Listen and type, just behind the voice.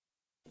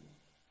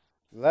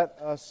Let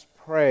us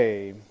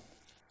pray.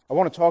 I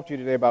want to talk to you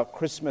today about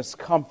Christmas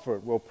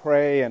comfort. We'll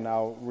pray and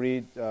I'll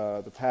read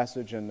the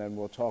passage and then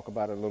we'll talk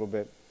about it a little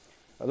bit.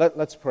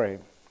 Let's pray.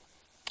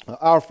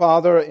 Our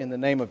Father, in the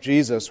name of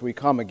Jesus, we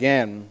come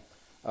again.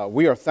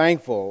 We are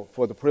thankful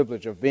for the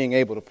privilege of being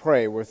able to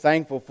pray. We're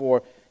thankful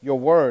for your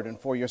word and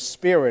for your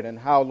spirit and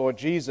how, Lord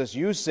Jesus,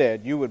 you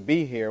said you would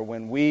be here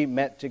when we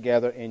met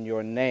together in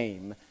your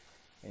name.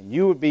 And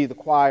you would be the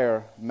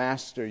choir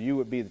master, you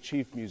would be the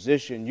chief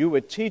musician, you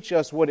would teach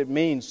us what it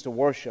means to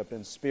worship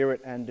in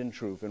spirit and in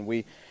truth. And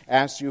we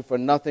ask you for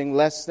nothing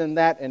less than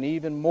that and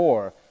even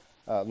more,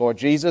 Lord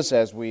Jesus,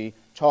 as we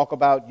talk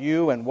about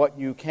you and what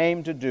you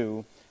came to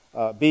do.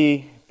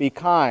 Be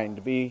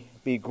kind,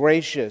 be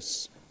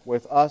gracious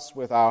with us,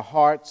 with our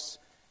hearts.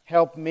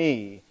 Help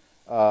me,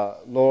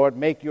 Lord,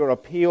 make your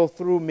appeal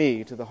through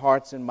me to the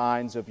hearts and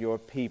minds of your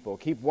people.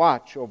 Keep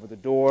watch over the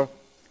door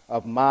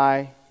of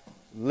my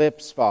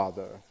lips,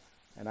 Father,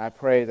 and I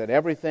pray that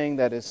everything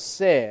that is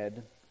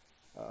said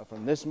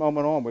from this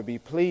moment on will be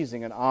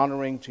pleasing and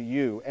honoring to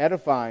you,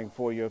 edifying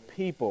for your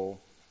people.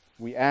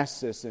 We ask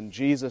this in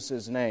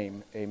Jesus'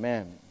 name,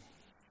 amen.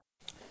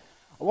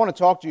 I want to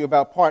talk to you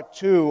about part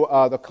 2,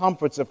 the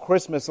comforts of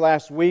Christmas.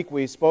 Last week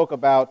we spoke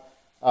about,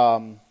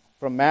 from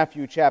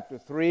Matthew chapter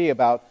 3,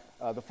 about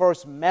the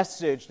first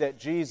message that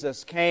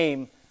Jesus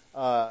came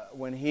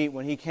when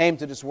he came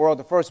to this world.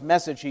 The first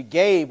message he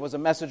gave was a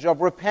message of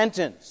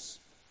repentance.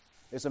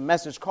 It's a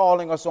message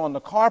calling us on the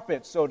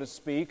carpet, so to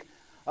speak,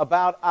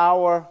 about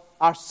our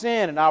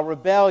sin and our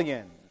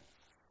rebellion,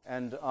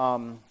 and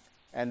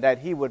that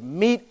he would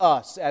meet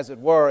us, as it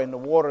were, in the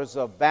waters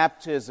of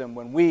baptism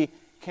when we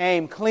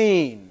came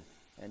clean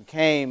and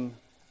came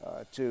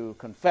to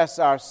confess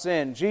our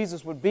sin.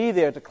 Jesus would be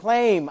there to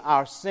claim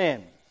our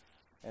sin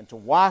and to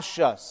wash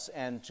us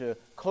and to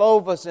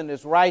clothe us in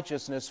His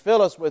righteousness,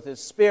 fill us with His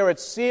Spirit,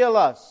 seal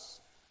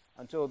us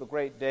until the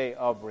great day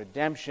of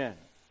redemption.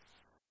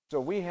 So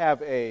we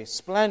have a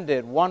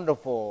splendid,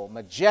 wonderful,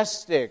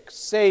 majestic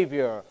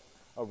Savior,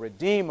 a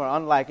Redeemer,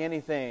 unlike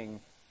anything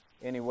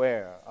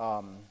anywhere.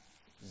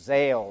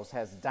 Zales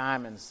has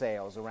diamond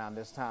sales around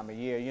this time of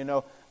year, you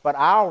know. But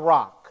our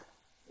rock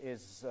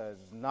is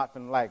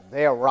nothing like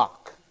their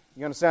rock.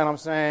 You understand what I'm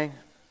saying?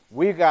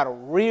 We got a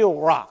real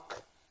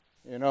rock,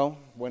 you know.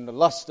 When the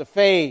luster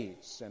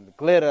fades and the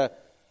glitter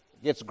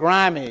gets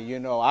grimy, you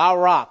know, our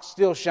rock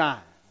still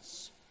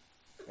shines.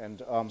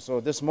 And so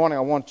this morning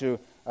I want to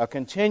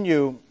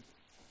continue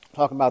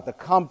talking about the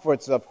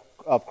comforts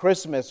of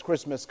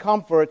Christmas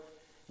comfort.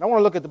 And I want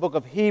to look at the book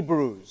of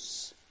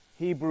Hebrews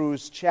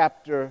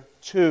chapter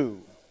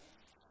 2.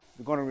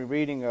 We're going to be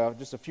reading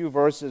just a few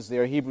verses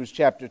there. Hebrews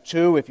chapter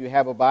 2. If you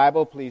have a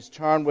Bible, please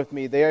turn with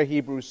me there.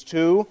 Hebrews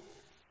 2.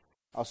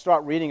 I'll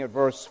start reading at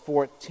verse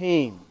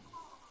 14.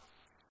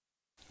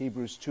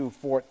 Hebrews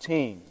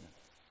 2:14.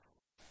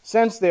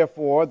 Since,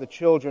 therefore, the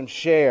children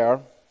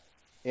share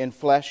in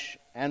flesh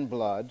and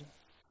blood,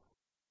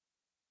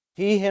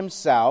 He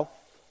himself,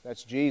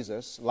 that's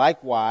Jesus,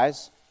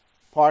 likewise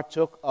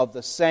partook of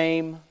the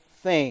same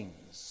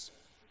things,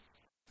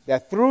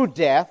 that through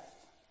death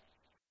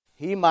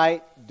he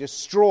might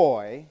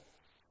destroy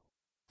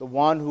the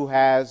one who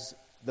has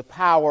the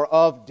power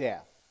of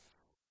death,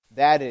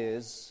 that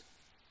is,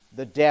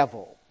 the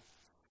devil,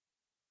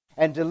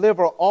 and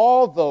deliver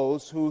all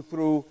those who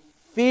through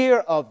fear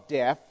of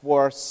death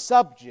were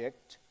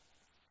subject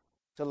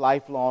to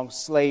lifelong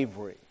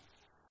slavery.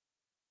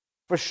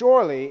 For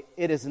surely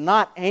it is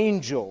not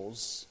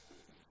angels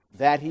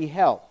that he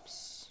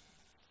helps,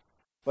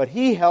 but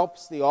he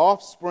helps the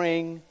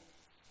offspring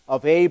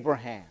of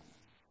Abraham.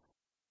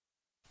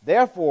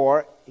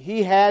 Therefore,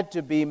 he had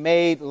to be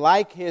made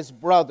like his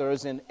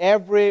brothers in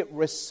every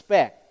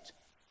respect,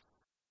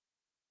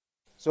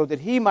 so that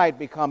he might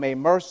become a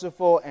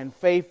merciful and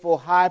faithful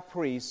high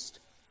priest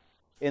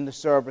in the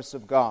service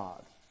of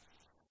God,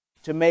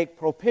 to make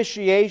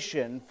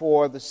propitiation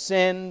for the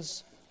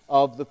sins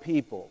of the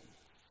people.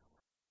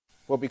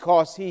 For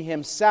because he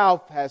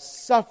himself has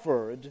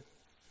suffered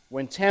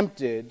when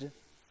tempted,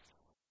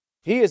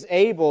 he is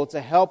able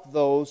to help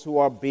those who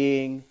are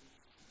being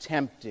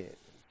tempted.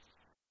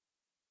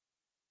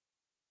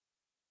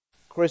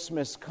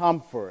 Christmas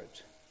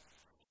comfort.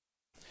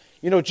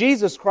 You know,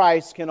 Jesus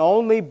Christ can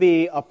only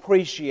be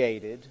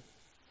appreciated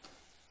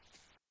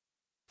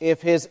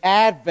if his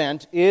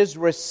advent is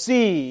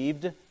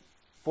received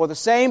for the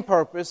same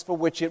purpose for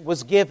which it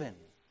was given.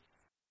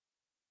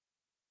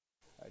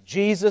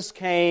 Jesus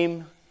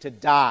came to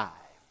die,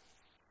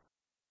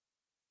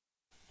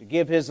 to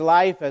give his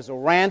life as a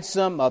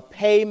ransom, a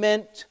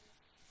payment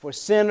for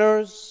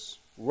sinners,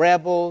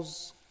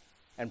 rebels,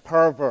 and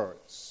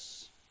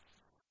perverts.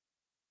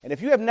 And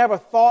if you have never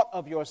thought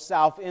of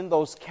yourself in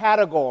those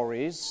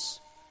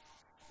categories,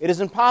 it is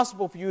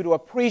impossible for you to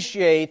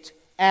appreciate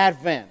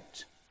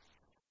Advent.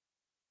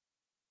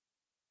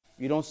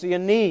 You don't see a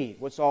need.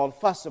 What's all the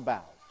fuss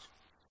about?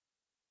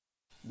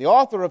 The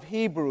author of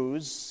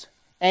Hebrews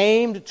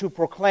aimed to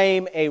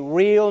proclaim a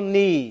real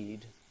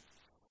need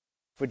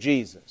for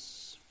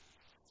Jesus.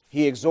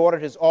 He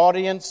exhorted his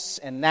audience,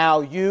 and now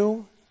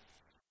you,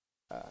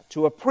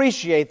 to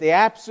appreciate the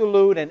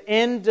absolute and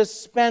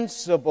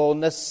indispensable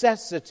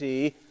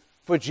necessity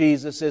for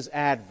Jesus'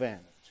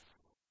 advent.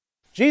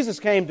 Jesus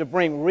came to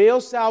bring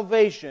real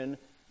salvation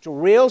to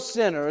real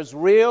sinners,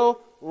 real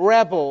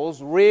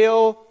rebels,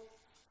 real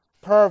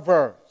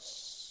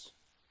perverts.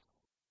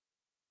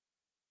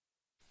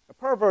 A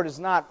pervert is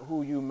not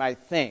who you might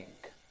think.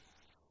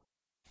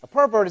 A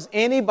pervert is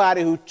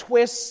anybody who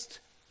twists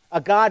a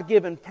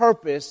God-given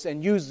purpose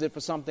and uses it for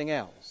something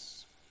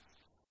else.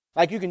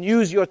 Like you can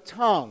use your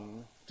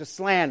tongue to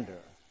slander.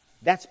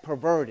 That's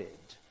perverted.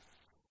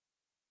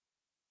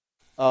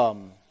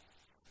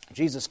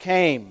 Jesus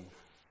came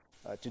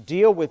to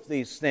deal with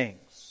these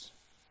things.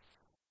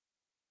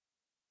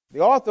 The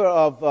author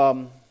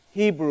of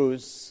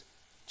Hebrews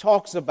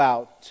talks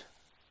about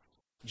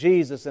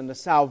Jesus and the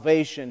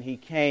salvation he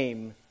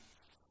came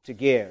to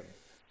give.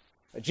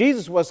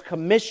 Jesus was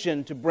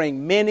commissioned to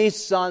bring many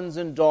sons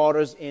and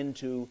daughters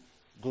into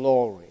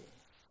glory.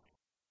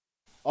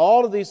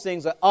 All of these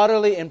things are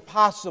utterly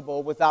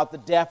impossible without the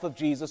death of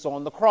Jesus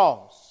on the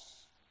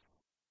cross.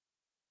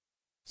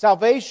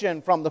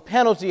 Salvation from the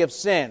penalty of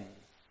sin,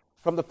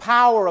 from the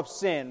power of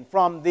sin,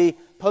 from the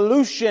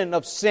pollution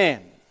of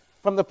sin,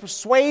 from the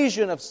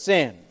persuasion of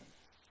sin,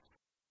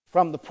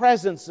 from the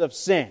presence of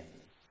sin.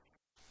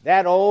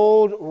 That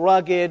old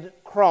rugged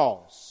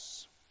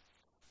cross,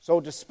 so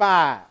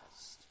despised,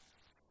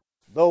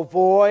 though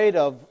void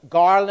of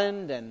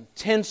garland and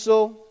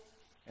tinsel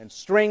and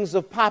strings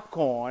of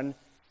popcorn,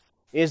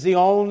 is the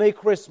only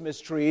Christmas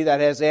tree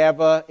that has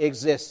ever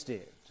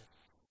existed.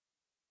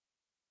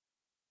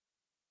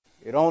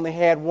 It only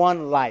had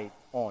one light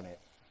on it.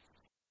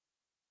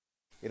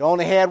 It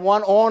only had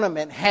one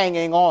ornament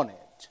hanging on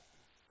it,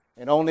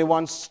 and only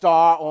one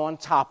star on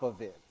top of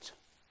it.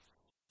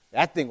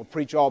 That thing will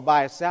preach all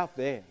by itself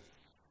there.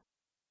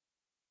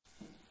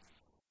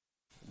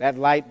 That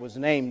light was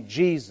named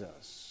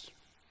Jesus.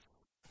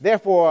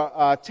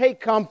 Therefore,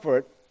 take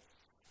comfort.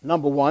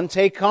 Number one,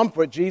 take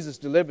comfort. Jesus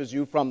delivers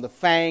you from the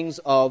fangs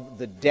of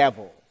the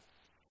devil.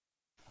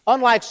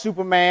 Unlike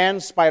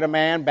Superman,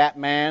 Spider-Man,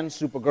 Batman,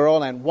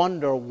 Supergirl, and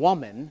Wonder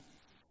Woman,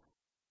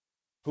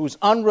 whose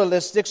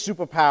unrealistic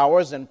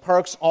superpowers and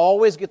perks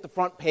always get the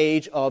front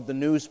page of the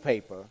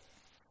newspaper,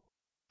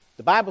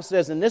 the Bible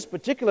says in this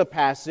particular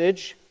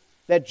passage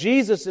that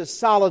Jesus'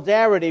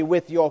 solidarity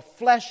with your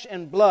flesh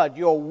and blood,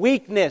 your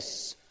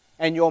weakness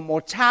and your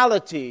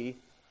mortality,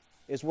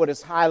 is what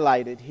is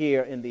highlighted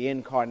here in the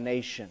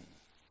incarnation.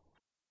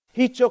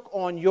 He took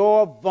on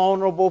your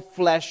vulnerable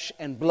flesh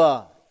and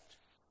blood.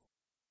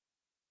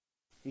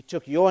 He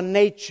took your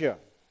nature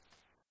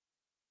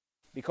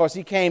because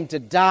he came to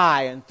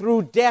die, and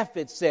through death,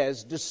 it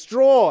says,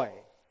 destroy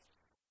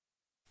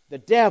the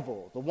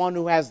devil, the one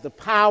who has the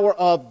power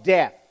of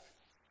death.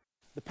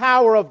 The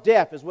power of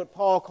death is what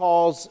Paul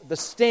calls the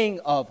sting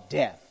of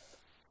death,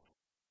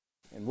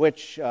 in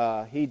which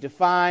he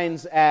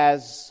defines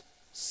as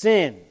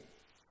sin.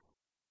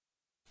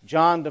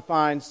 John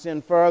defines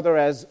sin further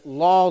as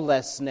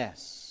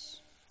lawlessness.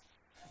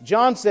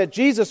 John said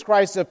Jesus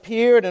Christ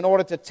appeared in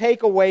order to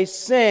take away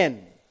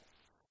sin,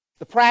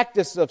 the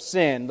practice of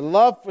sin, the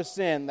love for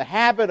sin, the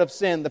habit of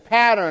sin, the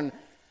pattern,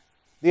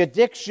 the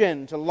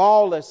addiction to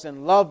lawless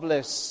and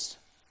loveless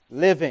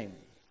living.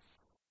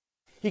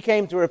 He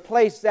came to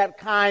replace that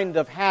kind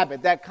of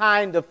habit, that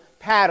kind of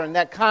pattern,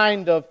 that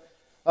kind of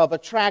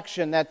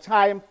attraction, that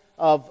type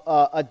of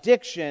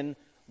addiction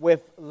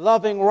with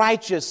loving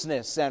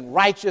righteousness and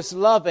righteous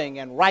loving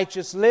and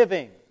righteous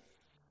living.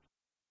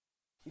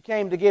 He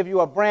came to give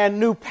you a brand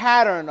new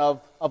pattern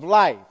of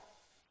life,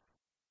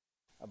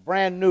 a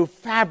brand new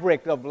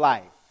fabric of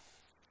life,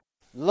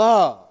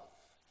 love,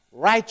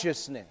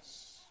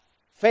 righteousness,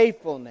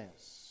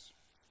 faithfulness.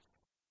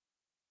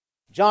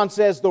 John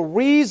says the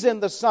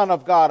reason the Son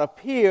of God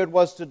appeared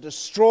was to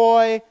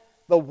destroy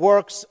the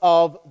works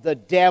of the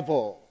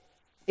devil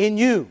in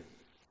you.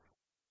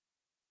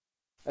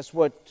 That's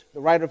what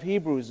the writer of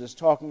Hebrews is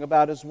talking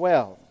about as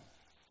well.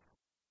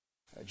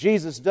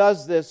 Jesus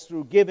does this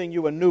through giving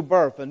you a new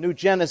birth, a new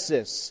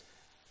Genesis,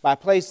 by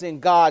placing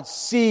God's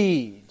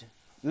seed,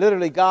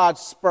 literally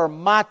God's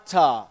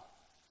spermata,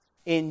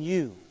 in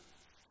you.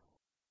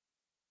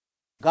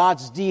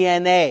 God's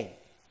DNA.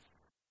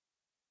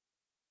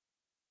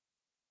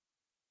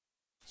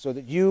 So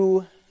that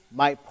you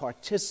might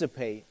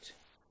participate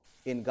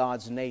in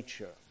God's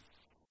nature.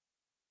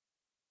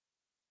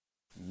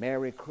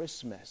 Merry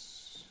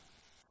Christmas.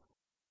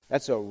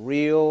 That's a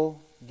real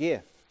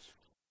gift.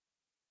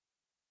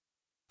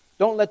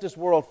 Don't let this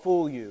world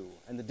fool you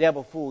and the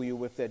devil fool you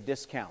with their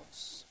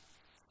discounts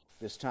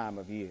this time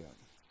of year.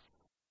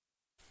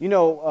 You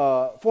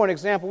know, for an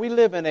example, we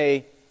live in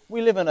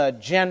a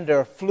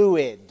gender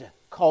fluid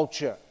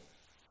culture.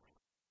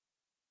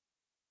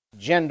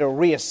 Gender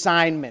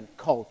reassignment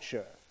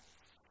culture.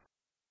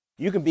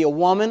 You can be a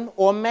woman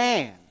or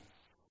man.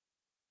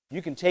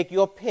 You can take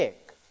your pick.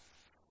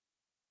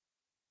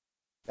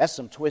 That's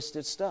some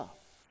twisted stuff.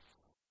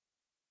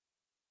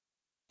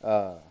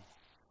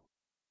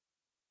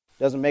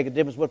 Doesn't make a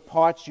difference what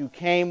parts you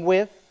came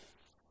with.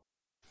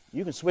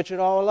 You can switch it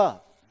all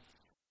up.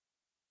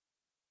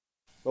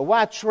 But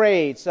why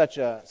trade such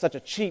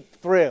a cheap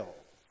thrill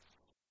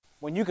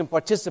when you can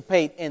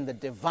participate in the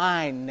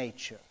divine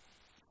nature?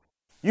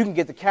 You can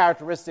get the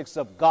characteristics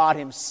of God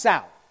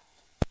himself.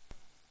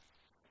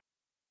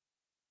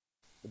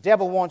 The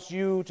devil wants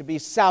you to be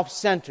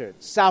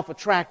self-centered,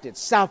 self-attracted,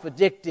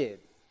 self-addicted,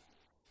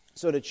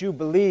 so that you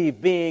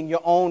believe being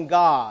your own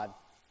God,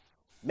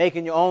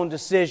 making your own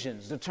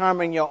decisions,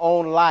 determining your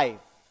own life,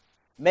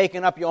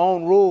 making up your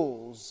own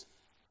rules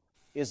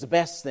is the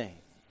best thing.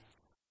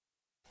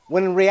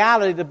 When in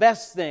reality, the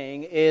best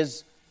thing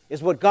is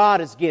what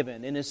God has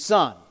given in his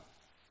Son.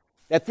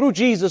 That through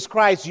Jesus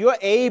Christ, you're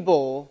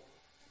able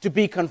to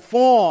be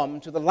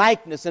conformed to the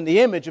likeness and the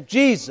image of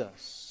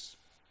Jesus.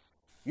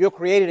 You're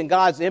created in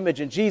God's image,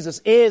 and Jesus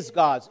is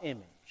God's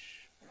image.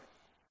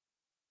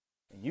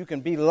 And you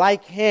can be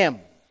like him.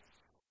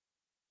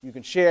 You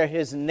can share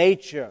his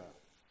nature.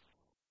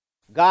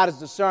 God is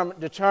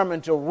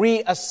determined to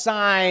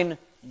reassign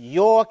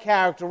your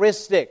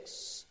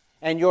characteristics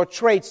and your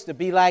traits to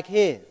be like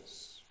his.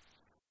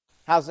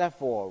 How's that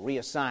for a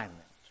reassignment?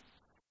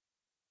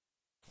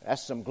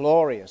 That's some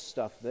glorious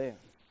stuff there.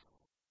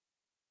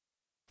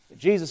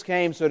 Jesus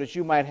came so that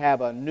you might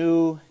have a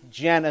new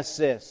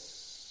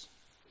Genesis,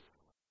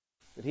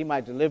 that he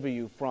might deliver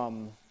you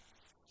from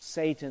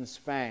Satan's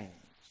fangs,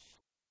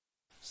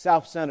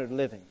 self-centered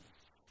living,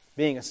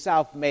 being a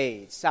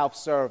self-made,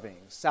 self-serving,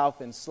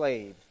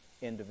 self-enslaved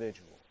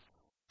individual.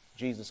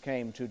 Jesus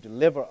came to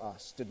deliver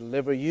us, to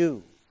deliver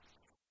you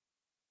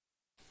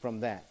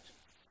from that.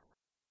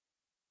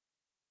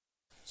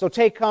 So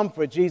take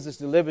comfort. Jesus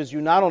delivers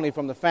you not only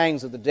from the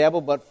fangs of the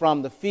devil, but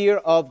from the fear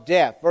of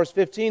death. Verse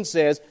 15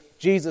 says,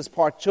 Jesus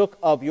partook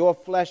of your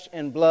flesh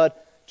and blood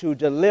to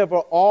deliver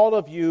all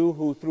of you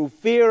who through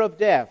fear of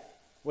death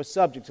were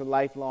subject to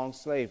lifelong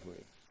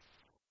slavery.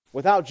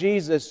 Without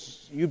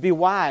Jesus, you'd be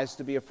wise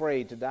to be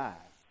afraid to die.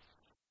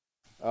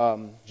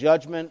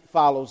 Judgment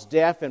follows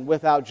death, and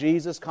without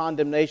Jesus,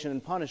 condemnation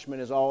and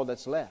punishment is all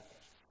that's left.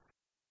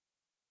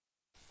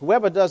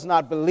 Whoever does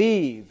not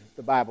believe,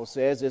 the Bible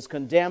says, is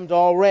condemned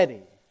already,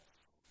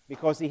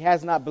 because he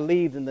has not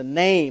believed in the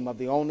name of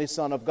the only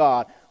Son of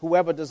God.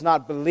 Whoever does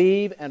not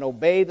believe and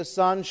obey the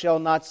Son shall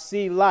not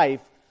see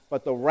life,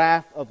 but the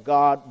wrath of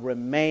God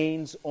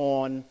remains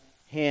on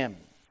him.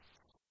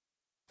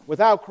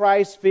 Without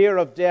Christ, fear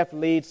of death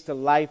leads to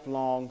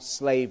lifelong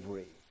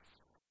slavery,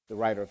 the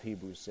writer of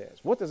Hebrews says.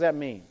 What does that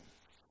mean?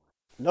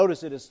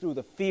 Notice it is through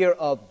the fear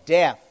of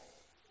death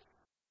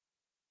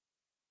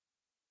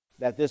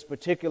that this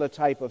particular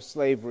type of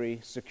slavery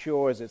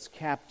secures its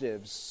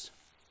captives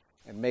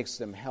and makes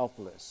them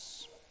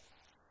helpless.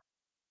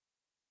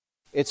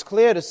 It's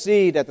clear to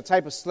see that the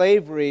type of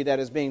slavery that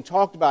is being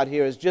talked about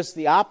here is just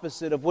the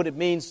opposite of what it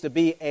means to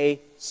be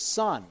a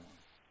son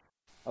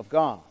of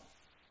God,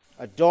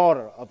 a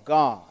daughter of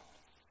God.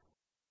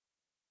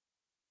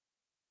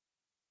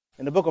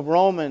 In the book of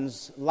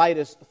Romans, light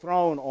is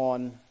thrown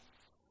on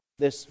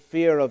this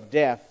fear of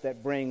death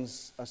that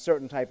brings a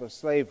certain type of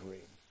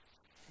slavery.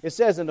 It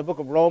says in the book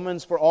of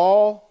Romans, "For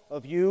all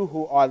of you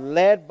who are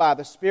led by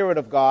the Spirit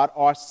of God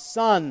are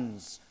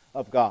sons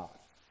of God.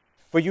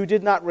 For you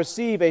did not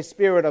receive a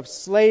spirit of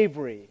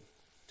slavery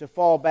to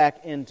fall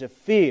back into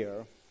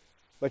fear,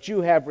 but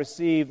you have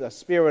received a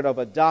spirit of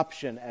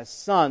adoption as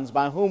sons,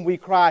 by whom we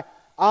cry,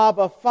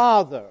 Abba,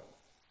 Father."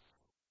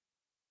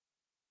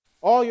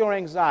 All your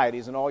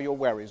anxieties and all your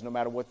worries, no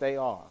matter what they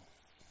are,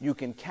 you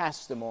can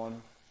cast them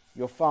on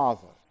your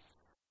Father.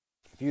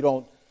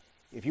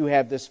 If you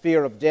have this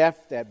fear of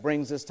death that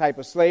brings this type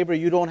of slavery,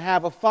 you don't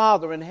have a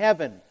Father in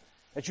heaven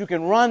that you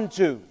can run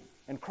to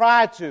and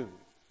cry to.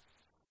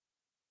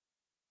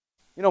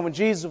 You know, when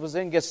Jesus was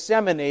in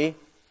Gethsemane,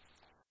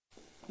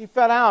 he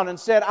fell down and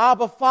said,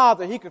 Abba,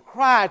 Father. He could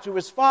cry to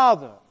his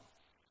Father,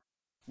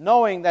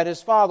 knowing that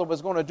his Father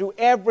was going to do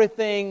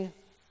everything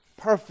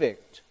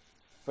perfect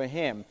for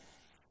him.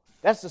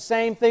 That's the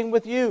same thing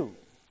with you.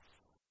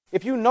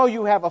 If you know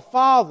you have a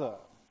Father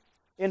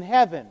in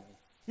heaven,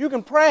 you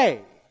can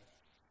pray.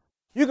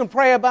 You can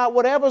pray about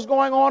whatever's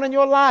going on in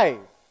your life.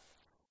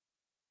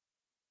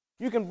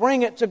 You can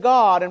bring it to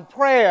God in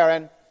prayer,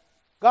 and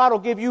God will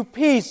give you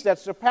peace that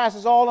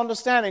surpasses all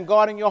understanding,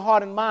 guarding your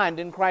heart and mind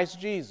in Christ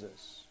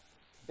Jesus.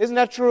 Isn't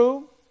that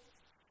true?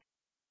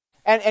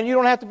 And you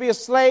don't have to be a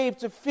slave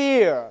to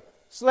fear,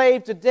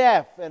 slave to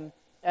death, and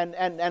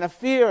in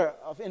fear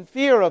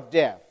of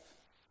death.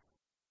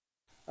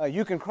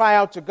 You can cry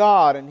out to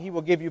God, and He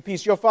will give you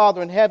peace. Your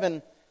Father in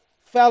heaven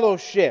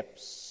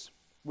fellowships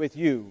with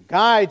you,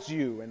 guides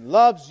you, and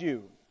loves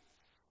you.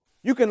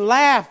 You can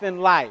laugh in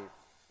life.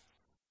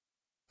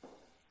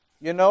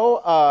 You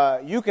know,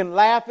 you can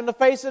laugh in the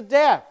face of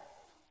death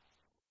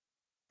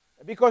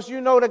because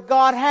you know that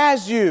God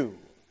has you.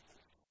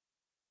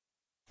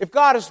 If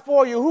God is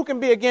for you, who can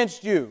be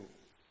against you?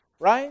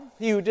 Right?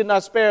 He who did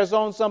not spare his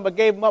own Son but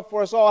gave him up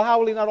for us all, how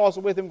will he not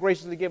also with him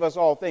graciously give us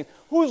all things?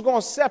 Who's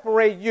going to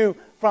separate you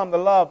from the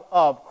love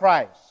of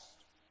Christ?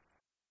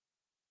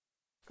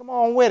 Come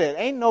on with it.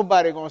 Ain't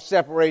nobody going to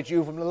separate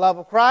you from the love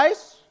of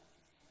Christ.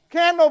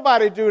 Can't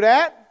nobody do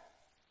that.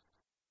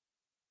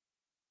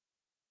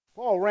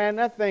 Paul ran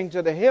that thing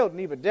to the hilt.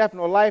 Neither death,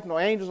 nor life, nor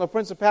angels, nor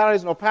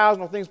principalities, nor powers,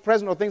 nor things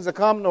present, nor things to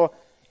come, nor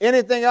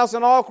anything else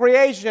in all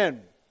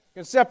creation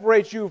can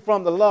separate you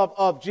from the love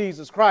of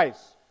Jesus Christ,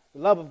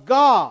 the love of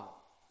God,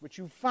 which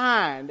you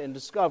find and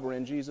discover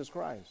in Jesus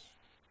Christ.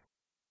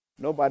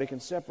 Nobody can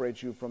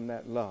separate you from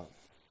that love.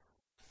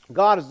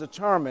 God is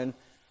determined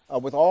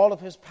with all of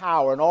his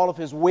power and all of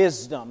his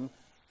wisdom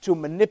to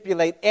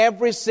manipulate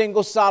every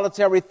single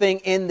solitary thing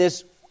in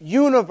this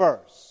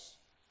universe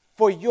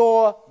for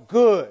your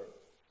good.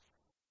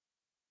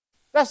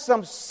 That's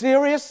some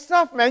serious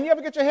stuff, man. You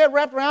ever get your head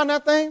wrapped around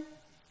that thing?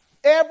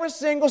 Every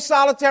single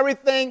solitary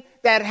thing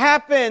that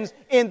happens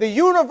in the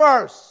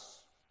universe.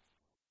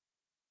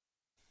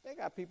 They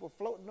got people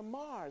floating to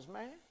Mars,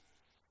 man.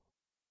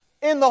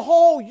 In the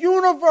whole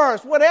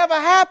universe, whatever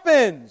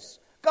happens,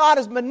 God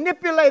is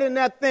manipulating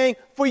that thing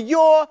for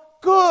your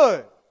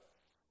good.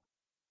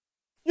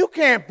 You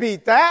can't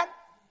beat that.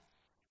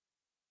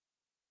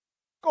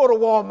 Go to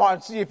Walmart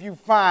and see if you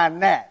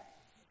find that.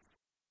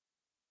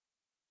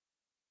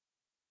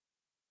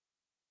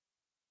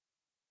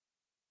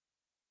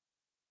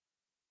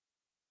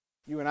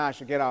 You and I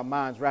should get our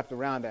minds wrapped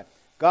around that.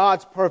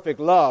 God's perfect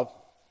love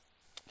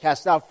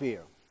casts out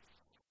fear.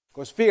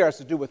 Because fear has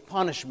to do with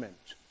punishment.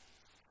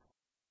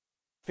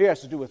 Fear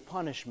has to do with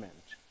punishment.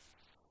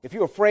 If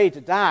you're afraid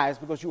to die, it's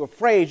because you're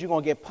afraid you're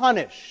going to get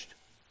punished.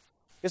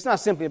 It's not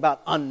simply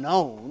about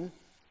unknown.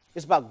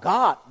 It's about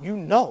God. You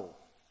know.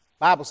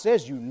 The Bible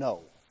says you know.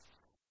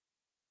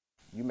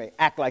 You may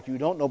act like you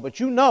don't know, but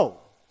you know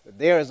that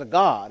there is a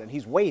God and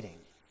he's waiting.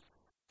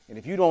 And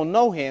if you don't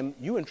know him,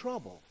 you're in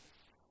trouble.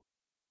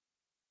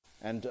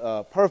 And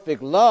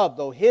perfect love,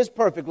 though his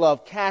perfect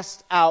love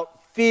casts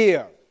out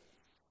fear.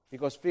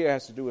 Because fear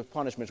has to do with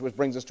punishment, which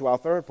brings us to our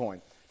third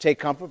point. Take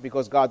comfort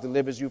because God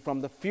delivers you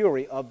from the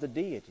fury of the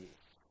deity.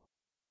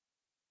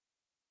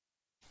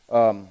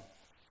 The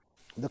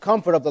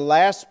comfort of the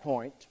last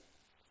point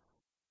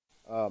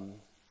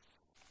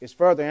is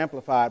further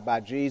amplified by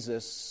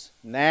Jesus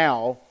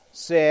now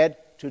said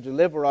to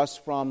deliver us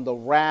from the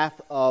wrath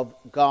of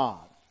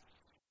God.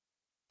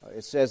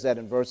 It says that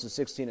in verses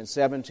 16 and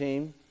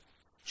 17.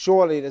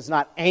 Surely it is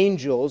not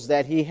angels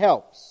that he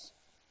helps,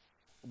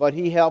 but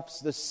he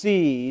helps the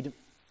seed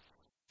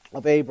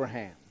of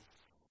Abraham.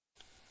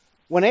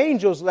 When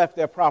angels left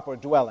their proper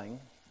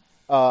dwelling,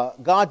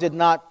 God did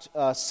not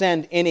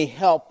send any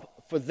help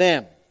for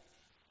them.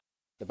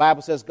 The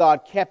Bible says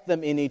God kept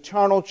them in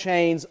eternal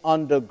chains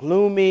under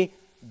gloomy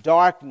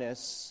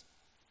darkness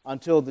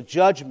until the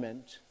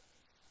judgment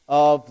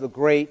of the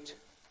great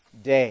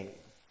day.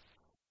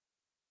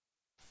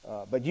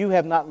 But you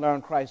have not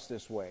learned Christ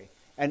this way.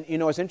 And you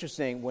know, it's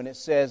interesting when it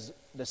says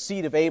the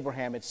seed of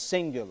Abraham, it's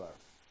singular.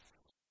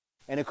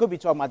 And it could be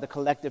talking about the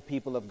collective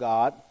people of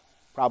God.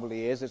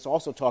 Probably is. It's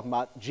also talking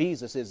about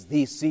Jesus is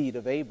the seed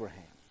of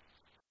Abraham.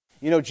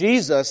 You know,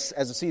 Jesus,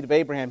 as the seed of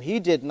Abraham, he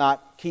did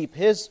not keep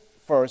his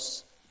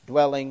first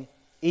dwelling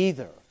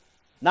either.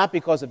 Not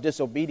because of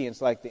disobedience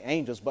like the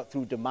angels, but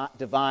through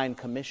divine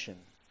commission.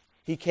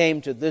 He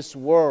came to this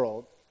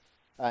world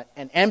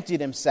and emptied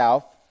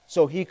himself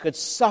so he could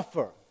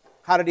suffer.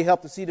 How did he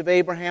help the seed of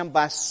Abraham?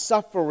 By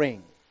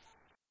suffering.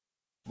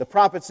 The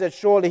prophet said,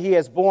 surely he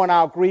has borne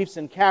our griefs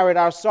and carried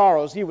our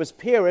sorrows. He was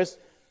pierced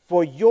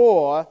for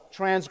your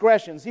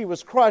transgressions. He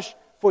was crushed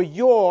for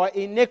your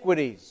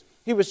iniquities.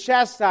 He was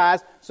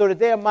chastised so that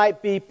there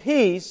might be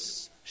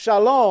peace,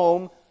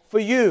 shalom, for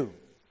you.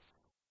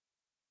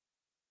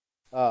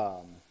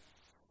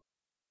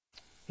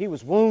 He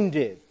was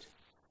wounded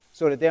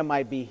so that there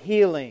might be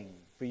healing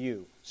for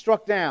you.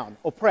 Struck down,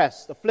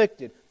 oppressed,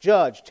 afflicted,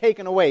 judged,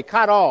 taken away,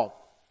 cut off,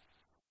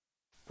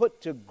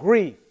 put to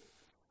grief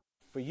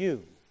for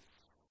you.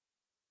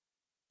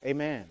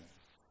 Amen.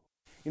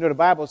 You know, the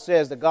Bible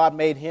says that God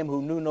made him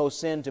who knew no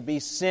sin to be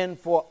sin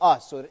for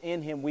us, so that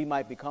in him we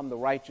might become the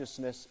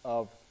righteousness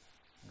of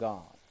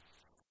God.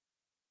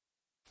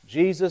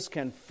 Jesus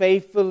can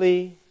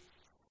faithfully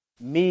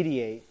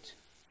mediate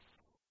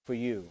for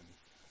you.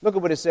 Look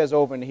at what it says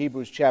over in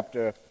Hebrews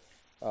chapter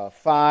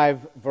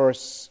 5,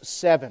 verse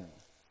 7.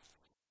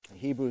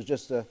 Hebrews,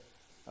 just a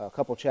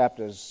couple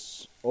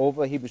chapters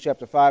over, Hebrews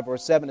chapter 5,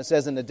 verse 7, it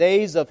says, in the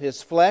days of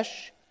his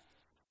flesh,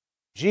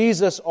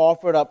 Jesus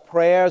offered up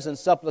prayers and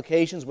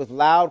supplications with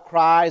loud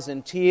cries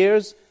and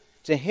tears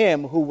to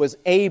him who was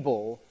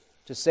able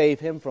to save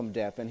him from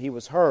death, and he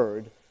was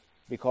heard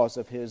because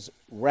of his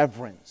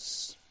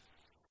reverence.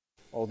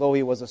 Although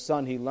he was a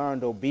son, he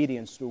learned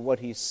obedience through what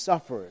he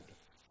suffered.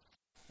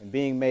 And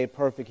being made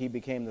perfect, he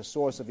became the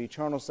source of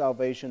eternal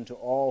salvation to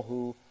all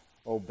who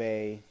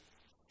obey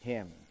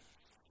him.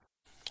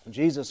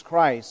 Jesus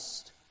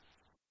Christ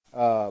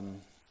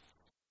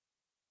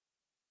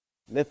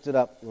lifted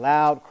up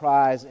loud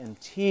cries and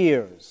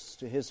tears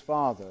to his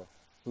Father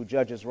who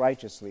judges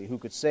righteously, who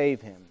could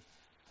save him.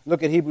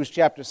 Look at Hebrews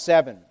chapter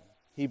 7.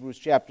 Hebrews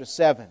chapter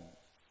 7.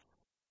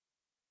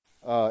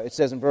 It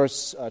says in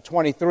verse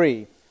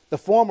 23, the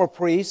former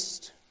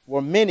priests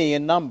were many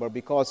in number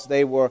because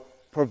they were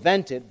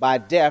prevented by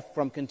death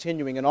from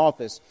continuing in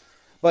office.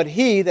 But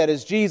he, that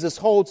is Jesus,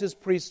 holds his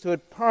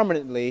priesthood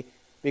permanently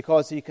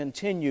because he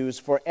continues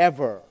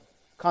forever.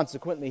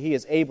 Consequently, he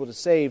is able to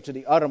save to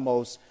the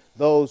uttermost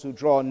those who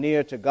draw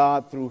near to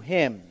God through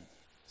him,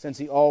 since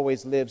he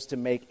always lives to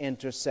make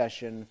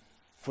intercession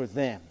for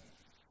them.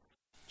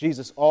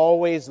 Jesus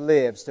always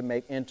lives to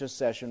make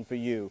intercession for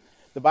you.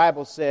 The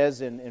Bible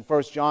says in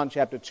 1 John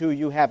chapter 2,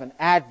 you have an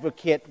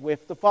advocate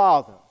with the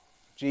Father,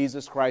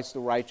 Jesus Christ the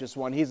righteous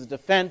one. He's a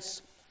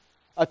defense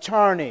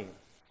attorney.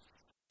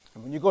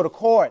 And when you go to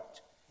court,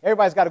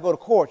 everybody's got to go to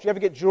court. You ever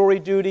get jury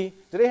duty?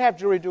 Do they have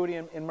jury duty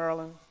in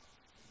Maryland?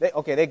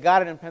 They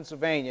got it in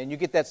Pennsylvania, and you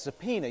get that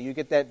subpoena. You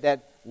get that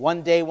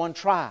one day, one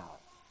trial.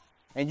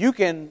 And you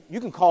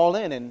can call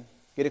in and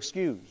get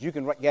excused. You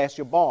can ask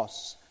your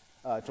boss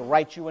to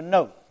write you a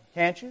note,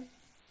 can't you?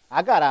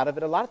 I got out of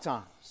it a lot of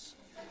times.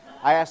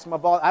 I asked my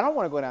boss, I don't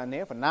want to go down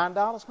there for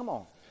 $9. Come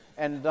on.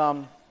 And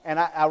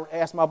I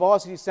asked my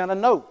boss, he sent a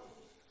note.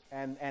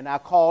 And I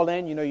call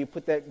in, you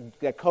put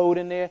that code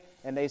in there,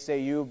 and they say,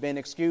 you've been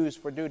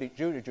excused for jury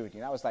duty.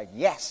 And I was like,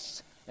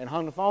 yes, and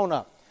hung the phone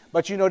up.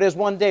 But there's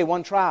one day,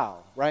 one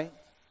trial, right?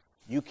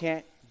 You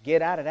can't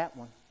get out of that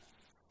one.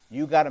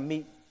 You got to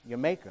meet your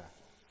Maker.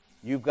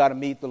 You've got to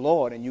meet the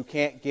Lord, and you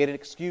can't get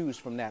excused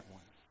from that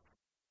one.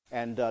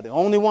 And the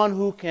only one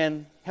who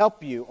can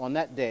help you on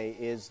that day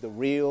is the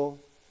real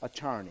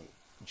attorney,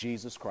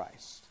 Jesus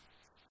Christ.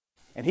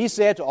 And he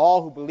said to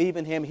all who believe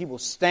in him, he will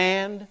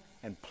stand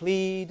and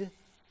plead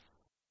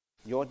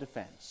your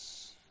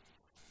defense.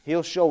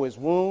 He'll show his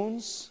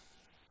wounds.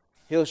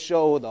 He'll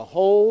show the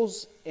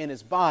holes in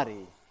his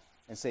body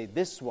and say,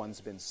 this one's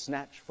been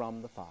snatched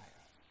from the fire.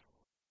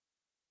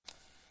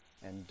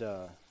 And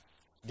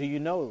do you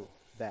know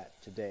that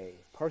today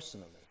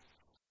personally?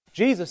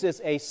 Jesus is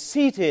a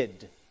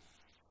seated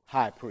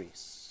high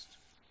priest.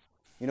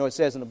 It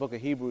says in the book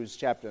of Hebrews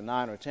chapter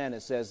 9 or 10,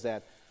 it says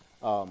that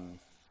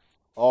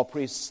all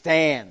priests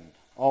stand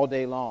all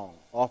day long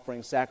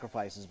offering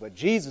sacrifices. But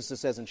Jesus, it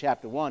says in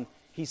chapter 1,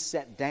 he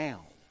sat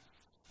down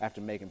after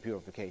making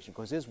purification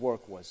because his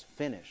work was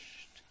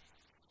finished.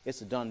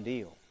 It's a done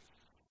deal.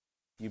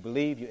 You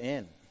believe, you're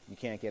in. You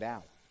can't get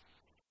out.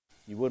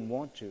 You wouldn't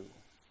want to.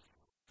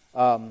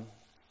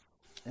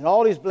 And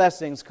all these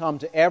blessings come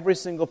to every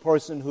single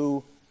person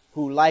who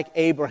like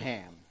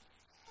Abraham,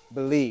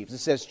 believes. It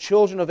says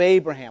children of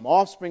Abraham,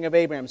 offspring of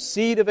Abraham,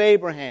 seed of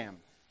Abraham.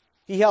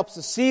 He helps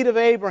the seed of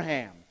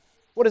Abraham.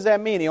 What does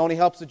that mean? He only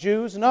helps the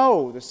Jews?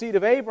 No, the seed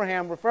of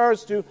Abraham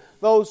refers to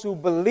those who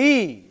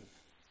believe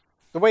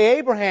the way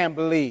Abraham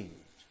believed.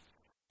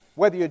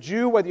 Whether you're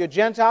Jew, whether you're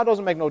Gentile,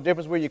 doesn't make no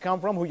difference where you come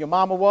from, who your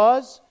mama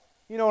was.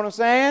 You know what I'm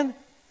saying?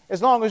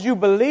 As long as you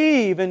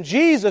believe in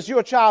Jesus,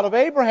 you're a child of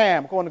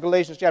Abraham. According to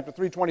Galatians chapter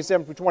 3,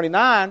 27 through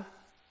 29,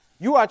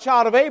 you are a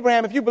child of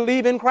Abraham if you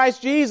believe in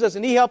Christ Jesus,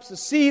 and he helps the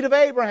seed of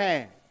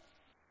Abraham.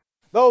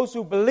 Those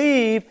who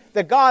believe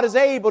that God is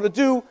able to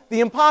do the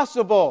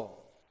impossible.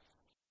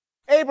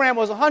 Abraham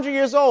was 100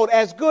 years old,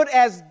 as good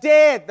as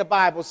dead, the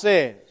Bible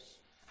says.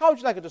 How would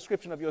you like a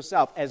description of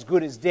yourself, as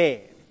good as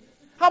dead?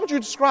 How would you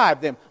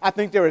describe them? I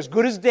think they're as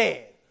good as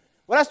dead.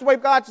 Well, that's the way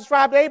God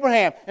described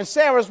Abraham. And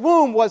Sarah's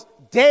womb was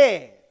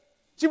dead.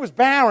 She was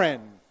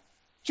barren.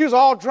 She was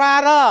all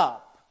dried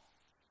up.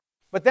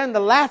 But then the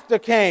laughter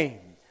came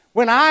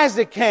when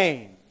Isaac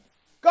came.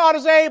 God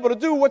is able to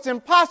do what's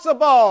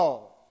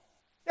impossible.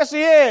 Yes,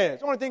 he is.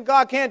 The only thing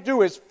God can't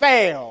do is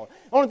fail.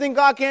 The only thing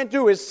God can't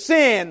do is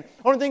sin.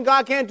 The only thing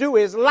God can't do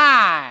is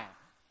lie.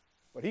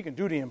 But he can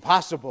do the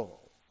impossible.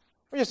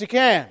 Well, yes, he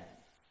can.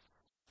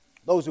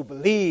 Those who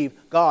believe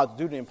God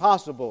to do the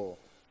impossible.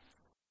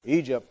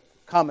 Egypt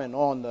coming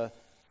on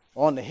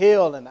the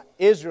hill, and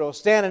Israel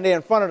standing there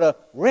in front of the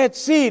Red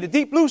Sea, the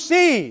deep blue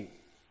sea.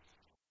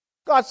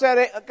 God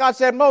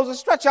said, Moses,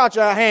 stretch out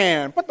your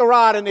hand, put the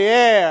rod in the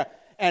air,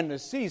 and the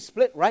sea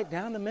split right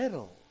down the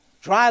middle.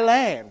 Dry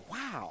land.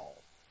 Wow.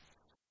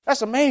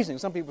 That's amazing.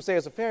 Some people say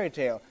it's a fairy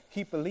tale.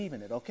 Keep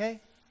believing it, okay?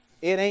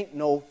 It ain't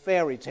no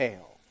fairy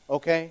tale,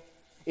 okay?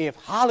 If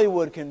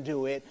Hollywood can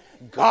do it,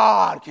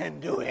 God can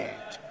do it.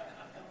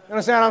 You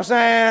understand what I'm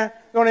saying?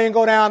 Don't even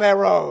go down that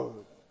road.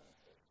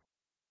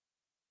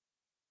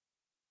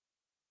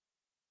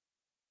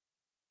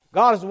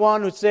 God is the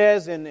one who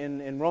says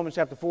in Romans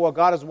chapter 4,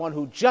 God is the one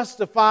who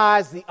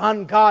justifies the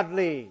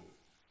ungodly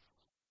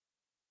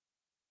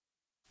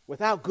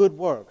without good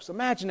works.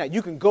 Imagine that.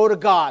 You can go to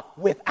God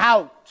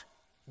without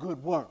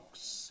good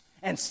works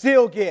and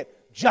still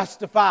get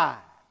justified.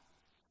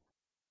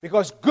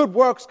 Because good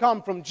works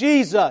come from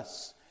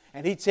Jesus,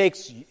 and he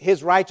takes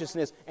his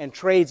righteousness and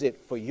trades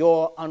it for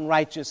your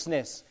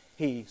unrighteousness.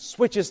 He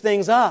switches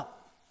things up.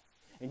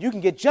 And you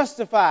can get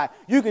justified.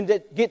 You can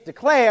get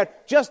declared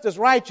just as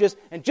righteous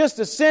and just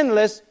as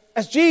sinless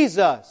as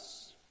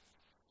Jesus.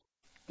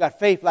 Got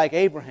faith like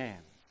Abraham,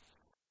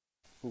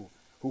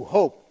 who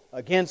hope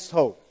against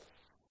hope.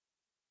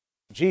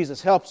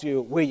 Jesus helps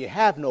you where you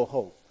have no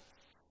hope.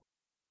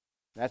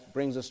 That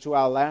brings us to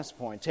our last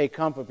point. Take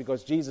comfort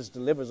because Jesus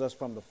delivers us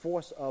from the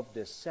force of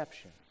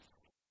deception.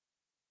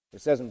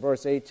 It says in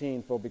verse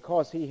 18, for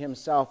because he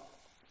himself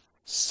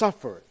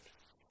suffered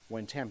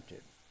when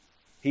tempted.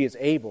 He is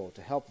able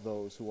to help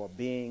those who are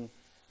being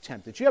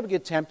tempted. You ever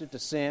get tempted to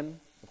sin?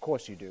 Of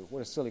course you do.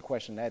 What a silly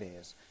question that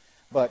is.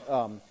 But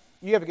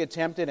you ever get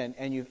tempted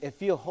and you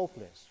feel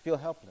hopeless, feel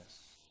helpless,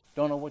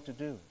 don't know what to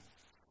do?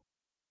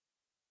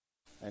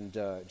 And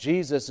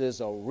Jesus is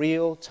a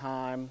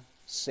real-time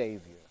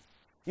Savior.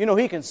 You know,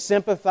 He can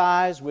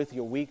sympathize with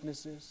your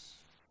weaknesses.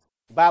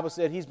 The Bible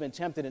said He's been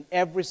tempted in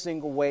every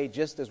single way,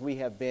 just as we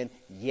have been,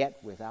 yet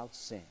without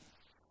sin.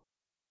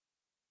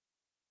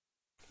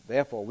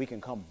 Therefore, we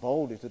can come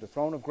boldly to the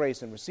throne of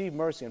grace and receive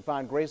mercy and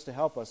find grace to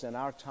help us in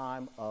our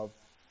time of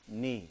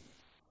need.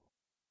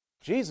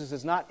 Jesus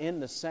is not in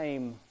the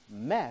same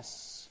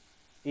mess,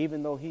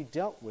 even though He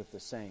dealt with the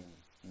same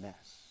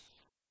mess.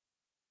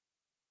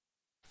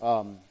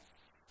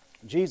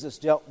 Jesus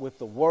dealt with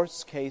the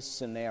worst case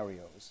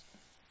scenarios.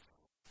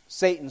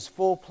 Satan's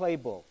full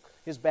playbook,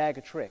 his bag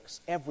of tricks,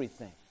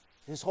 everything,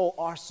 his whole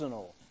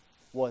arsenal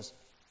was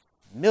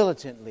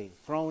militantly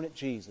thrown at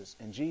Jesus,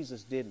 and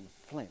Jesus didn't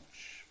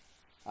flinch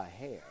a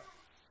hair.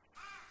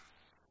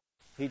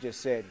 He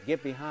just said,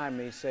 "Get behind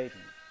me, Satan,"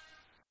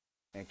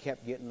 and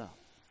kept getting up.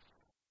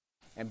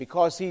 And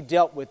because He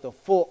dealt with the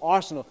full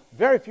arsenal,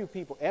 very few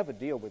people ever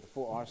deal with the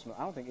full arsenal.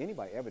 I don't think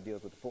anybody ever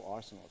deals with the full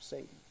arsenal of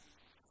Satan.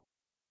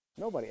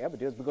 Nobody ever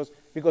does,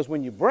 because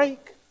when you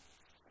break,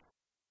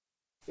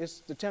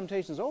 the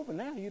temptation's over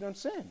now. You done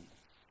sinned.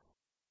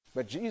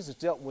 But Jesus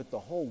dealt with the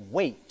whole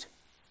weight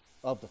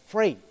of the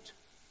freight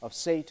of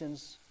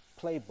Satan's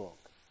playbook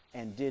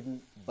and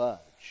didn't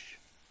budge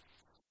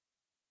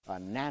a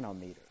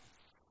nanometer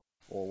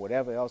or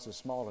whatever else is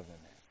smaller than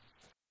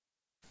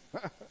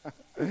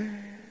that.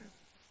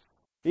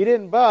 He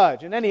didn't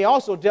budge. And then He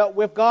also dealt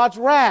with God's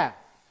wrath,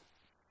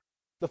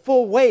 the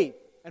full weight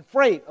and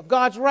freight of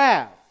God's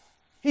wrath.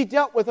 He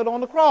dealt with it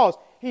on the cross.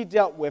 He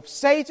dealt with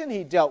Satan.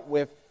 He dealt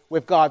with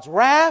God's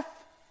wrath.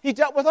 He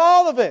dealt with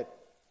all of it.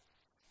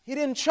 He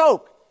didn't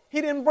choke.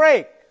 He didn't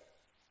break.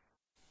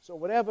 So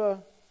whatever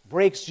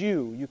breaks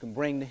you, you can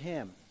bring to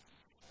Him,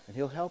 and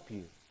He'll help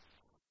you.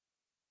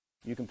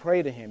 You can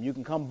pray to Him. You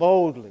can come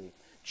boldly.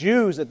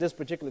 Jews at this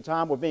particular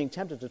time were being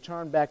tempted to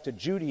turn back to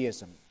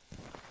Judaism,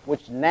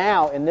 which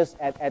now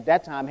at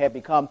that time had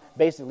become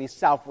basically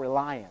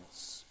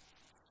self-reliance.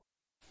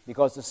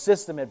 Because the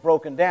system had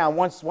broken down.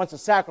 Once the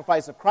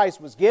sacrifice of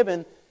Christ was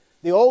given,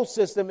 the old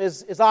system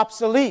is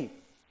obsolete.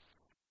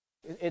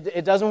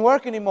 It doesn't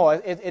work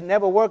anymore. It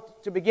never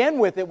worked to begin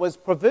with. It was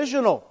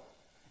provisional.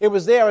 It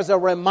was there as a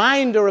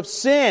reminder of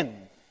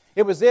sin.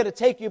 It was there to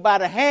take you by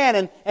the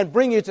hand and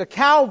bring you to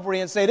Calvary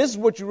and say, this is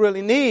what you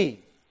really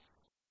need.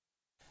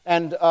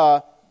 And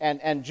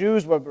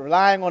Jews were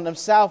relying on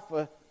themselves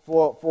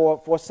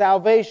for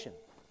salvation.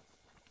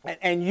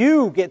 And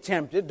you get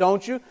tempted,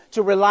 don't you,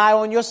 to rely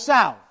on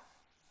yourself,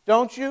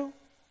 don't you?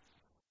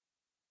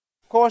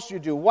 Of course you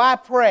do. Why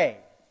pray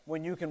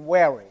when you can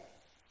worry,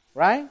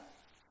 right?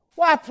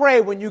 Why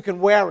pray when you can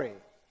worry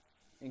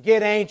and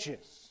get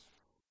anxious?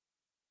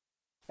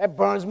 That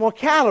burns more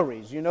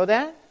calories, you know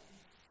that?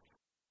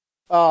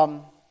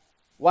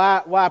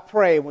 Why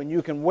pray when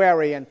you can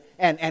worry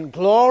and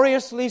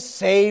gloriously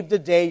save the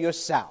day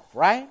yourself,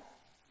 right?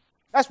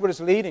 That's what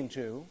it's leading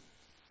to.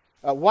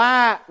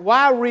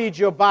 Why read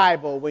your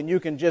Bible when you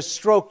can just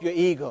stroke your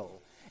ego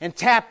and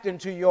tap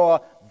into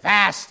your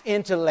vast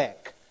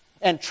intellect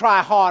and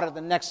try harder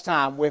the next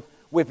time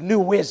with new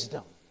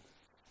wisdom?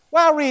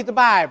 Why read the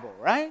Bible,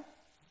 right?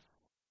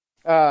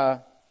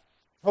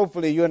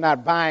 Hopefully you're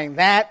not buying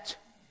that.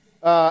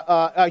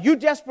 You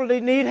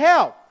desperately need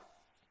help.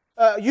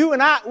 You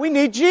and I, we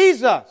need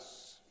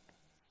Jesus.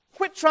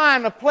 Quit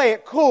trying to play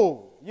it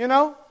cool, you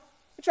know?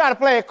 You try to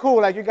play it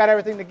cool like you got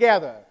everything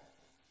together.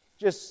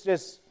 Just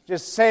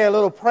say a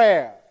little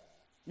prayer.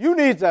 You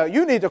need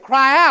to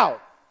cry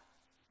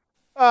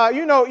out.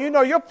 You know,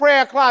 your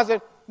prayer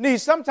closet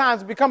needs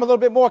sometimes to become a little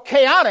bit more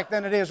chaotic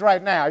than it is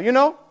right now, you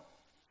know?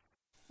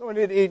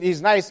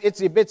 These nice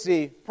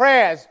itsy-bitsy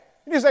prayers.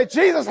 You need to say,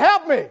 Jesus,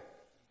 help me.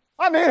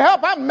 I need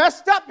help. I'm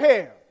messed up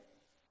here.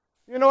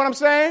 You know what I'm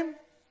saying?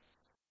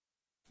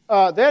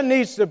 There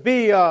needs to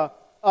be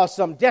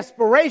some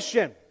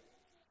desperation.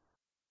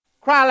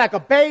 Cry like a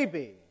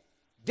baby.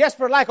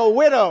 Desperate like a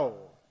widow.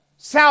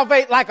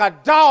 Salivate like a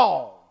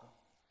dog.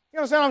 You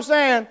understand what I'm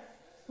saying?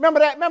 Remember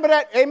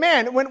that?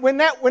 Amen. When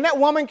that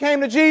woman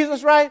came to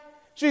Jesus, right?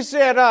 She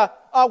said,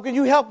 can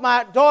you help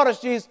my daughter?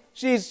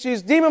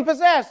 She's demon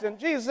possessed. And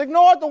Jesus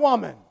ignored the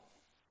woman.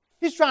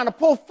 He's trying to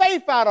pull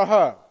faith out of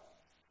her.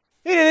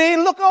 He didn't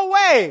even look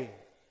away.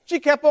 She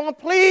kept on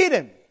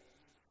pleading.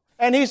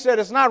 And he said,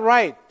 it's not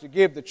right to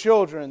give the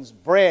children's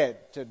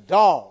bread to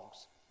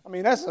dogs. I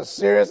mean, that's a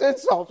serious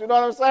insult. You know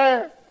what I'm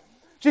saying?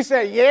 She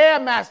said, yeah,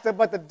 master,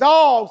 but the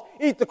dogs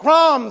eat the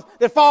crumbs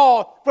that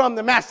fall from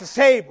the master's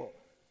table.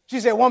 She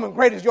said, woman,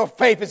 great is your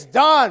faith. It's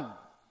done.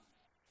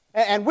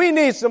 And we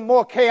need some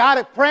more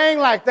chaotic praying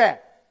like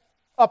that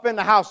up in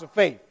the house of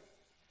faith.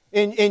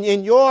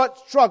 In your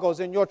struggles,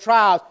 in your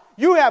trials,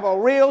 you have a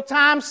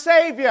real-time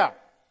Savior.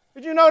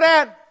 Did you know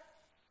that?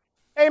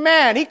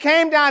 Amen. He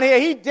came down here.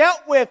 He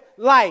dealt with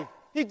life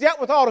He dealt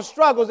with all the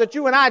struggles that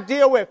you and I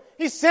deal with.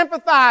 He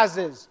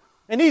sympathizes.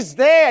 And he's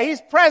there. He's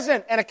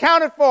present and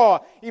accounted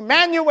for.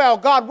 Emmanuel,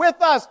 God with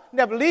us,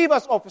 never leave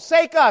us or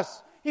forsake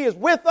us. He is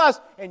with us,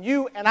 and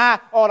you and I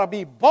ought to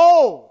be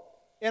bold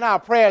in our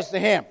prayers to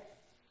him.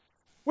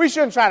 We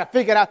shouldn't try to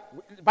figure it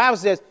out. The Bible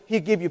says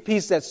he'll give you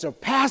peace that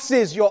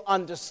surpasses your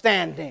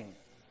understanding.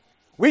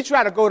 We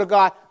try to go to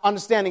God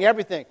understanding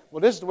everything.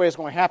 Well, this is the way it's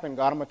going to happen,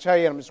 God. I'm going to tell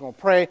you, I'm just going to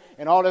pray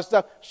and all this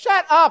stuff.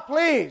 Shut up,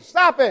 please.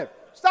 Stop it.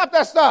 Stop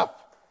that stuff.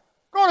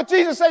 Go to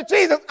Jesus and say,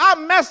 Jesus, I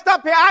messed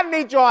up here. I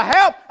need your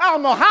help. I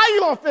don't know how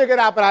you're going to figure it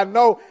out, but I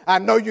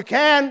know you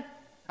can.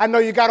 I know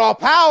you got all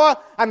power.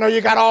 I know you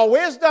got all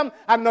wisdom.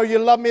 I know you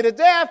love me to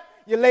death.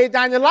 You laid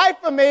down your life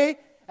for me,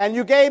 and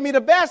you gave me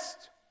the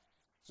best.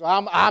 So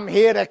I'm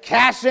here to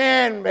cash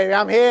in, baby.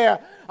 I'm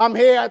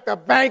here at the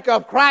bank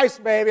of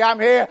Christ, baby. I'm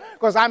here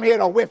because I'm here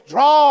to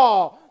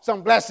withdraw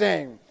some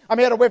blessing. I'm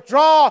here to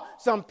withdraw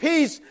some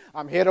peace.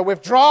 I'm here to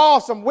withdraw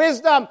some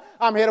wisdom.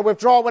 I'm here to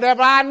withdraw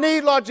whatever I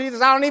need, Lord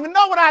Jesus. I don't even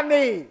know what I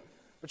need.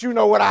 But you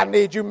know what I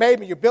need. You made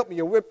me. You built me.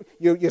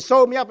 You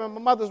sewed me up in my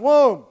mother's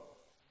womb.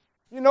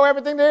 You know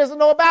everything there is to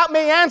know about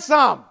me and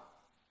some.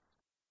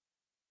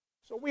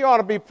 So we ought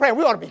to be praying.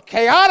 We ought to be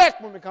chaotic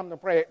when we come to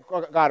pray,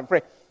 God and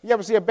pray. You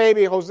ever see a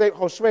baby,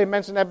 Josue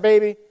mentioned that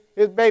baby,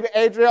 his baby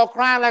Adriel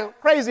crying like a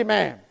crazy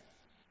man.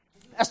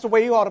 That's the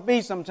way you ought to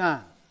be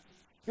sometimes.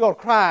 You ought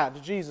to cry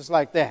to Jesus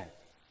like that.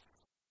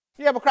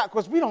 You ever cry?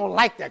 Because we don't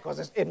like that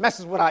because it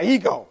messes with our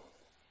ego.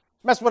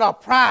 Messes with our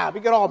pride. We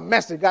get all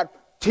messy. Got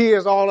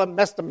tears all up,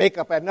 messed the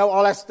makeup and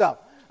all that stuff.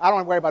 I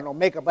don't worry about no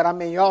makeup, but I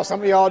mean,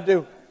 some of y'all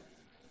do.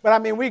 But I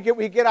mean, we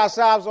get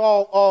ourselves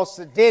all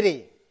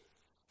sedity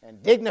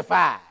and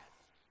dignified.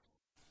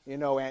 You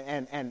know,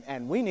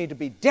 and we need to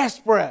be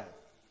desperate.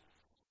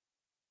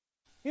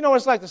 You know what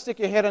it's like to stick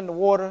your head in the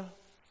water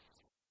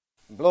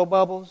and blow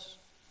bubbles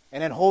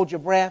and then hold your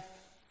breath?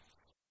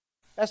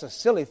 That's a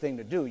silly thing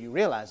to do. You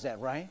realize that,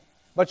 right?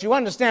 But you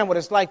understand what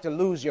it's like to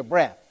lose your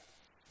breath.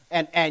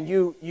 And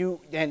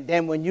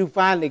then when you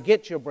finally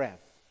get your breath,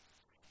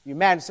 you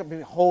imagine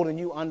something holding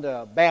you under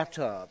a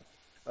bathtub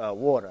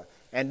water,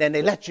 and then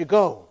they let you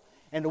go.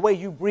 And the way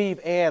you breathe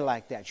air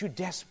like that, you're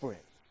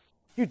desperate.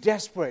 You're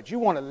desperate. You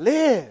want to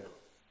live.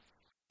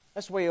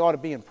 That's the way you ought to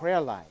be in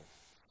prayer life.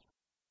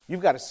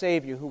 You've got a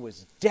Savior who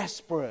was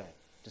desperate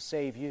to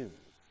save you.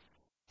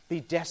 Be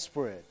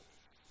desperate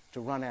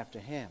to run after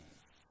him.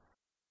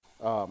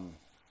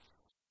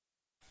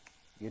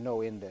 You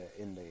know,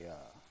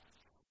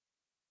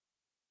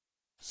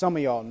 some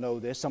of y'all know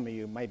this. Some of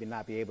you maybe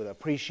not be able to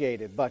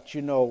appreciate it, but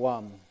you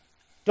know,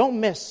 don't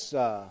miss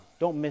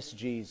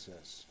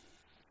Jesus.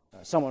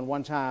 Someone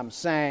one time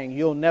sang,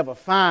 "You'll never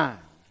find,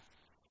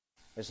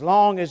 as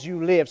long as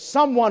you live,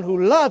 someone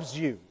who loves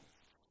you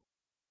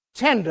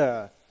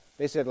tender."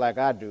 They said like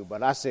I do,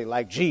 but I say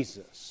like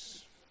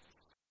Jesus.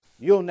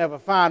 You'll never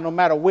find, no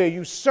matter where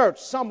you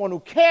search, someone who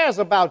cares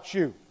about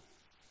you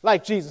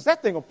like Jesus.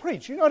 That thing will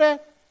preach. You know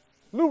that?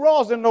 Lou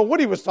Rawls didn't know what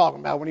he was talking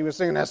about when he was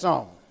singing that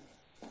song.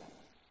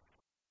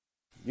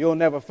 You'll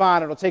never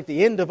find, it'll take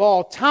the end of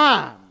all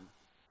time,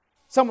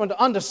 someone to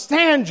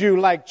understand you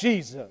like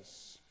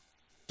Jesus.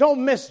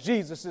 Don't miss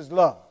Jesus'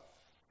 love.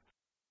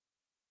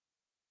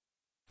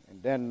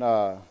 And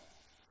then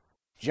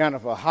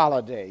Jennifer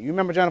Holliday. You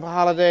remember Jennifer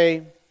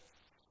Holliday?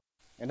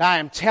 And I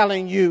am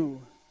telling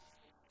you,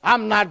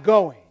 I'm not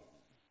going.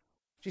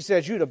 She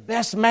says, you're the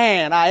best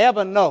man I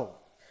ever know.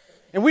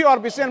 And we ought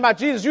to be saying about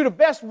Jesus, you're the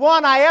best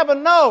one I ever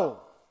know.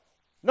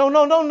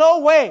 No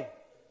way.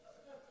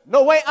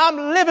 No way I'm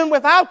living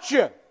without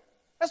you.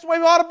 That's the way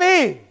we ought to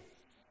be.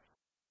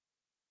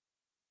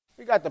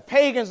 We got the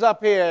pagans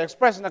up here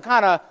expressing the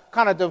kind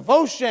of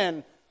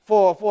devotion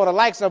for the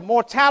likes of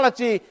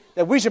mortality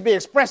that we should be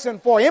expressing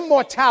for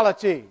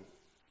immortality.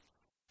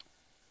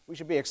 We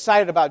should be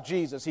excited about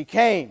Jesus. He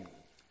came.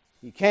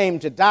 He came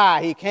to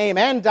die. He came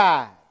and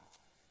died.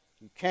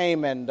 He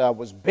came and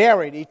was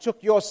buried. He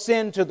took your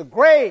sin to the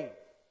grave.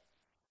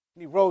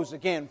 And he rose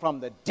again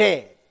from the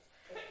dead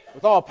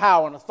with all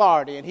power and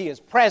authority. And he is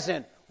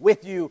present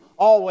with you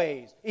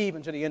always,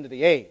 even to the end of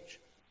the age.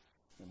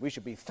 And we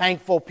should be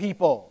thankful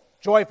people,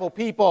 joyful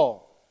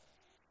people.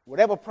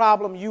 Whatever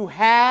problem you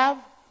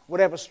have,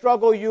 whatever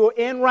struggle you're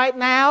in right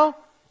now,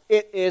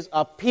 it is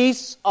a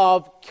piece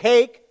of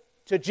cake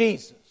to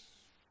Jesus.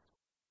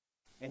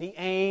 And he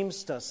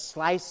aims to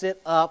slice it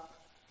up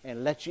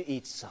and let you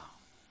eat some.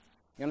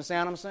 You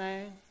understand what I'm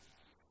saying?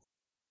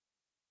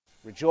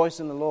 Rejoice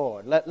in the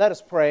Lord. Let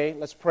us pray.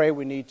 Let's pray.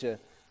 We need to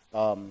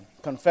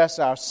confess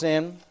our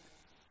sin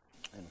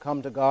and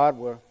come to God.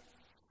 We're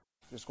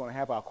just going to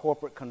have our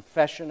corporate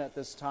confession at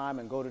this time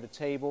and go to the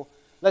table.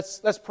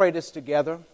 Let's pray this together.